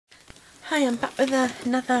Hi, I'm back with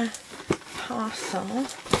another parcel.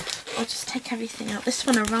 I'll just take everything out. This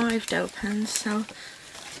one arrived open, so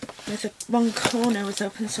there's one corner was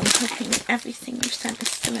open, so I'm hoping everything you've sent is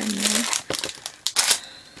still in there.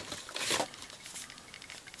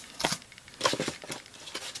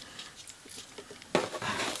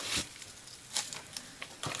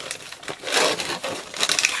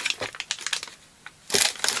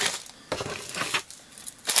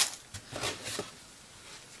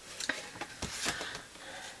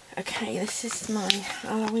 Okay, this is my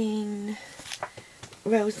Halloween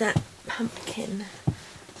Rossette pumpkin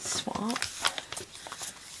swap.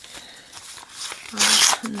 I'll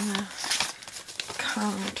open the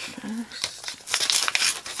card first.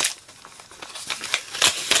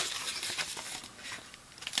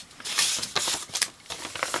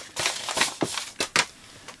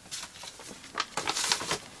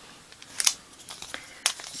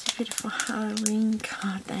 It's a beautiful Halloween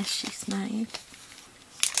card there she's made.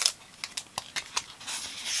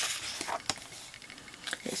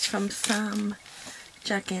 It's from some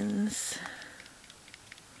Juggins.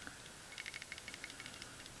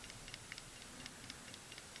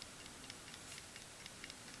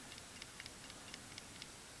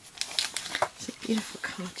 It's a beautiful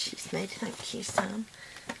card she's made. Thank you, Sam.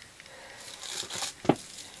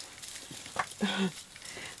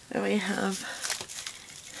 There we have.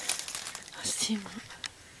 Let's zoom up.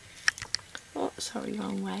 Oh, sorry,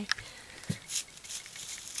 wrong way.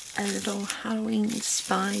 A little Halloween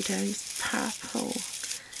spider, he's purple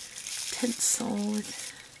tinsel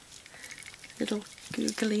with little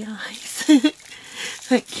googly eyes.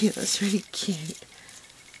 Thank you, that's really cute.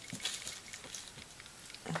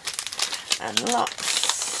 And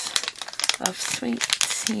lots of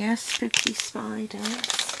sweets here, spooky spiders,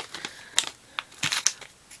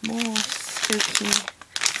 more spooky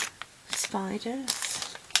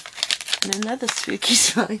spiders, and another spooky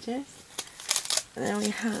spider. And then we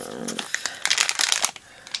have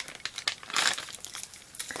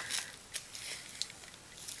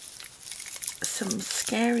some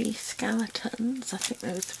scary skeletons. I think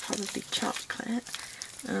those are probably chocolate.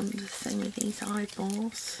 And the same with these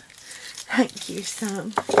eyeballs. Thank you,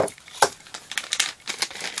 Sam.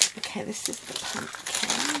 Okay, this is the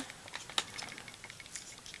pumpkin.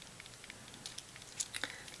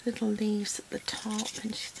 Little leaves at the top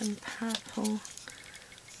and some purple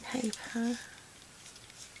paper.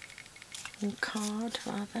 Or card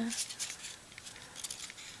rather.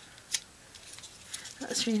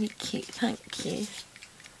 That's really cute, thank you.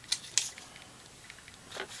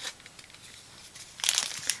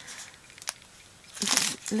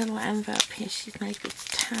 This little envelope here she's made with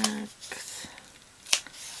tags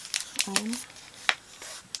on.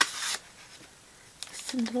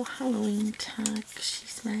 Some little Halloween tags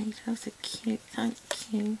she's made. Those are cute, thank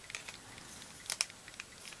you.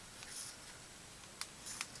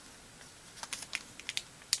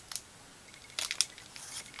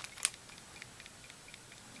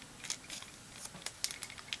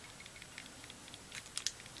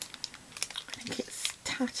 I think it's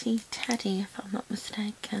Tatty Teddy, if I'm not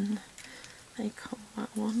mistaken, they call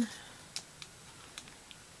that one.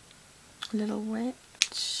 A little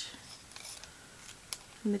witch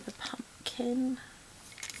with a pumpkin.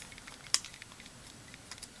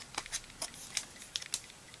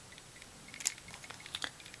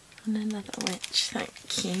 And another witch,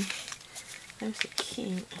 thank you. Those are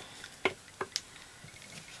cute.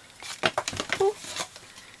 Oh,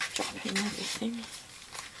 dropping everything.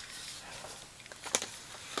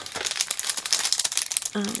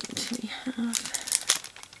 And we have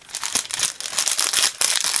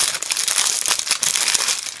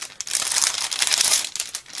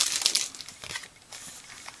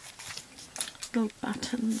little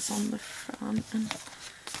buttons on the front and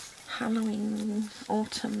Halloween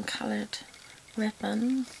autumn coloured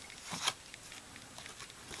ribbon.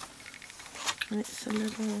 And it's a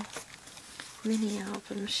little mini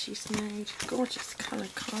album she's made. Gorgeous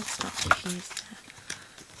coloured cardstock she's used there.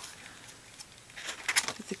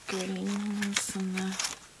 The greens and the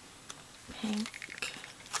pink.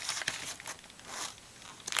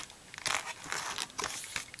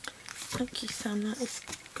 Thank you so much, it's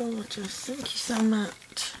gorgeous, thank you so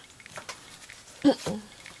much.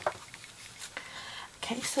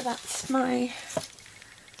 Okay, so that's my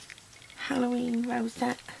Halloween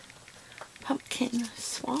Rossette pumpkin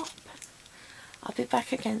swap. I'll be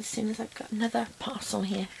back again as soon as I've got another parcel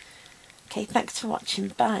here. Okay, thanks for watching,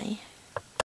 bye.